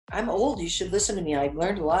I'm old. You should listen to me. I've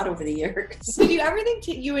learned a lot over the years. Did you ever think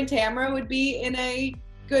you and Tamra would be in a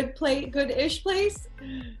good-ish place?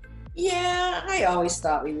 Yeah, I always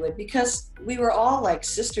thought we would because we were all like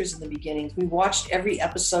sisters in the beginning. We watched every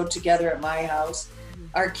episode together at my house.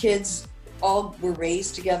 Our kids all were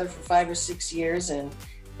raised together for 5 or 6 years, and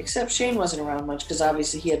except Shane wasn't around much because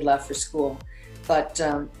obviously he had left for school. But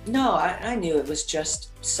no, I knew it was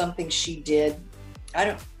just something she did.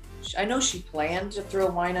 I know she planned to throw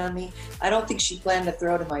wine on me. I don't think she planned to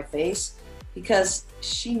throw it in my face because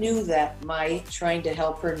she knew that my trying to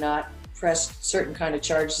help her not press certain kind of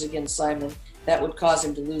charges against Simon that would cause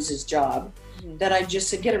him to lose his job, that I just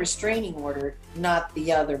said, get a restraining order, not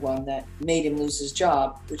the other one that made him lose his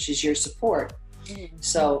job, which is your support.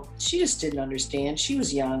 So she just didn't understand. She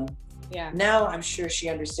was young. Yeah. Now I'm sure she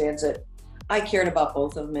understands it. I cared about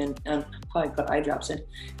both of them and probably put eye drops in.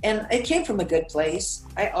 And it came from a good place.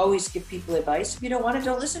 I always give people advice. If you don't want it,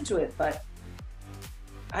 don't listen to it. But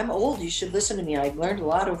I'm old. You should listen to me. I've learned a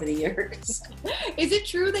lot over the years. Is it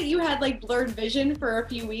true that you had like blurred vision for a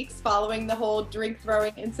few weeks following the whole drink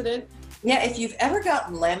throwing incident? Yeah, if you've ever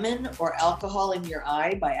gotten lemon or alcohol in your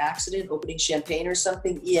eye by accident, opening champagne or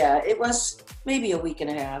something, yeah, it was maybe a week and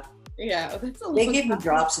a half. Yeah, that's a They gave me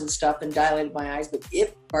drops and stuff and dilated my eyes, but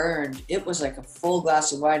it burned. It was like a full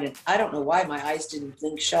glass of wine, and I don't know why my eyes didn't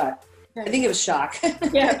blink shut. I think it was shock.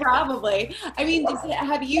 Yeah, probably. I mean,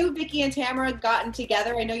 have you, Vicki and Tamra, gotten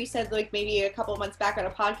together? I know you said like maybe a couple months back on a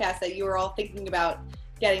podcast that you were all thinking about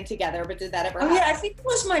getting together, but did that ever happen? Yeah, I think it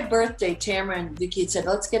was my birthday. Tamra and Vicki had said,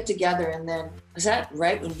 let's get together. And then, was that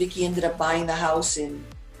right when Vicki ended up buying the house in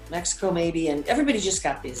Mexico maybe? And everybody just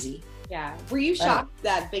got busy. Yeah. Were you shocked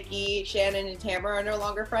that Vicki, Shannon, and Tamra are no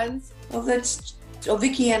longer friends? Well,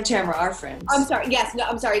 Vicki and Tamra are friends. I'm sorry. Yes, no,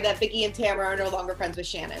 I'm sorry that Vicki and Tamra are no longer friends with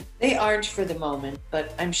Shannon. They aren't for the moment,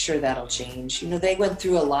 but I'm sure that'll change. You know, they went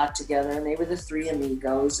through a lot together, and they were the three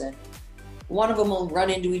amigos, and one of them will run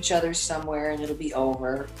into each other somewhere, and it'll be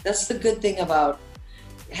over. That's the good thing about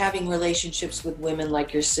having relationships with women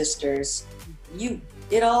like your sisters.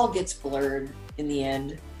 It all gets blurred in the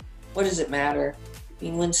end. What does it matter? I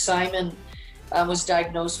mean, when Simon was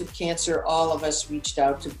diagnosed with cancer, all of us reached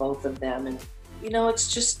out to both of them. And, you know,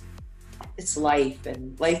 it's life,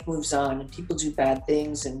 and life moves on, and people do bad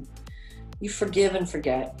things, and you forgive and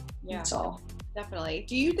forget. Yeah, that's all. Definitely.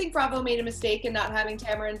 Do you think Bravo made a mistake in not having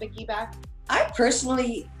Tamra and Vicki back? I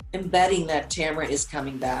personally am betting that Tamra is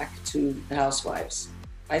coming back to the Housewives.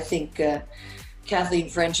 I think Kathleen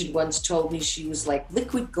French had once told me she was like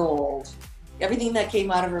liquid gold. Everything that came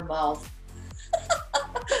out of her mouth.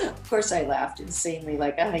 Of course, I laughed insanely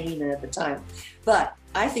like a hyena at the time. But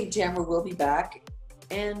I think Tamra will be back.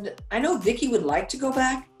 And I know Vicki would like to go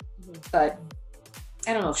back, but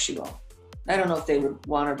I don't know if she will. I don't know if they would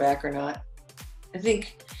want her back or not. I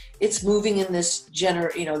think it's moving in this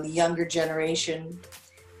the younger generation,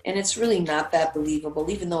 and it's really not that believable,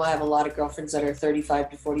 even though I have a lot of girlfriends that are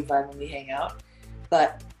 35 to 45 when we hang out.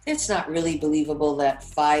 But it's not really believable that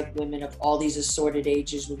 5 women of all these assorted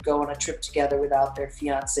ages would go on a trip together without their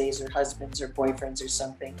fiancés or husbands or boyfriends or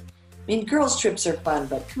something. I mean, girls' trips are fun,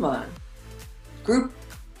 but come on. Group,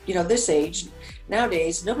 this age,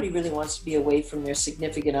 nowadays, nobody really wants to be away from their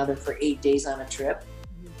significant other for 8 days on a trip.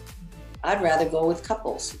 I'd rather go with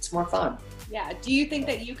couples. It's more fun. Yeah. Do you think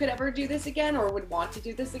that you could ever do this again or would want to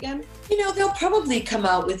do this again? They'll probably come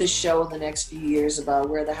out with a show in the next few years about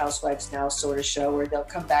Where the Housewives Now sort of show, where they'll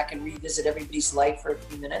come back and revisit everybody's life for a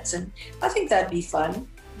few minutes. And I think that'd be fun.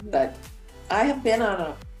 But I've been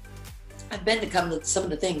to come to some of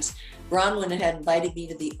the things. Bronwyn had invited me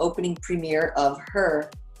to the opening premiere of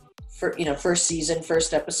her, first season,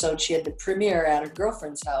 first episode. She had the premiere at her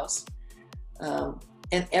girlfriend's house.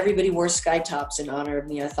 And everybody wore sky tops in honor of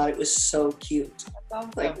me. I thought it was so cute.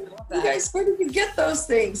 Like, you guys, where did you get those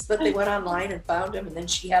things? But they went online and found them, and then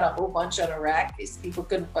she had a whole bunch on a rack because people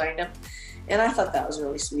couldn't find them. And I thought that was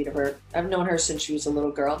really sweet of her. I've known her since she was a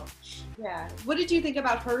little girl. Yeah. What did you think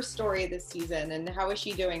about her story this season, and how is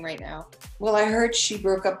she doing right now? Well, I heard she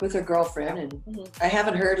broke up with her girlfriend, and I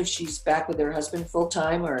haven't heard if she's back with her husband full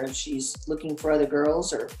time or if she's looking for other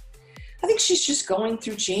girls. Or I think she's just going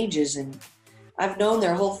through changes, and I've known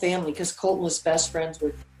their whole family because Colton was best friends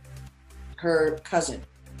with her cousin,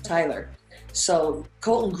 Tyler. So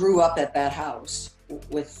Colton grew up at that house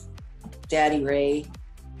with Daddy Ray,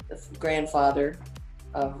 the grandfather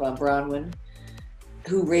of Bronwyn,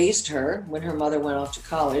 who raised her when her mother went off to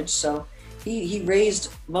college. So he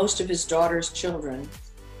raised most of his daughter's children.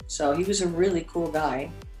 So he was a really cool guy.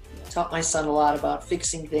 Taught my son a lot about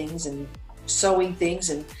fixing things and sewing things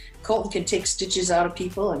and Colton can take stitches out of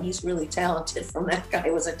people, and he's really talented from that guy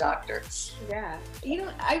who was a doctor. Yeah. You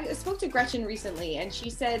know, I spoke to Gretchen recently, and she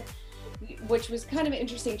said, which was kind of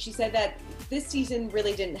interesting, she said that this season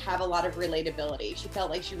really didn't have a lot of relatability. She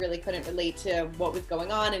felt like she really couldn't relate to what was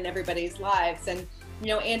going on in everybody's lives. And, you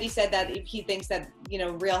know, Andy said that he thinks that, you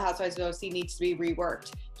know, Real Housewives of OC needs to be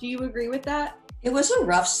reworked. Do you agree with that? It was a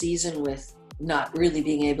rough season with not really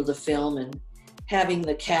being able to film and having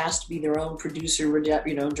the cast be their own producer,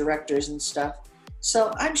 you know, directors and stuff.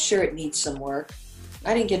 So I'm sure it needs some work.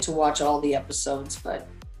 I didn't get to watch all the episodes, but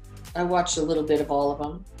I watched a little bit of all of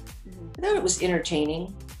them. I thought it was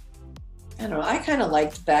entertaining. I don't know, I kind of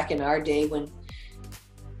liked back in our day when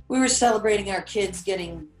we were celebrating our kids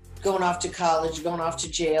going off to college, going off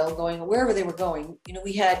to jail, going wherever they were going. You know,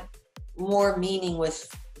 we had more meaning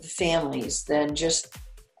with the families than just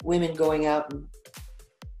women going out and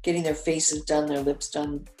getting their faces done, their lips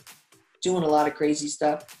done, doing a lot of crazy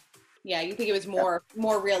stuff. Yeah, you think it was more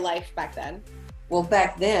real life back then? Well,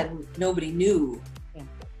 back then, nobody knew. Yeah.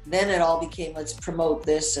 Then it all became, let's promote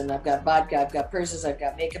this, and I've got vodka, I've got purses, I've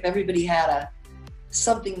got makeup. Everybody had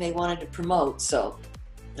something they wanted to promote, so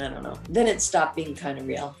I don't know. Then it stopped being kind of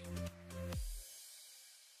real.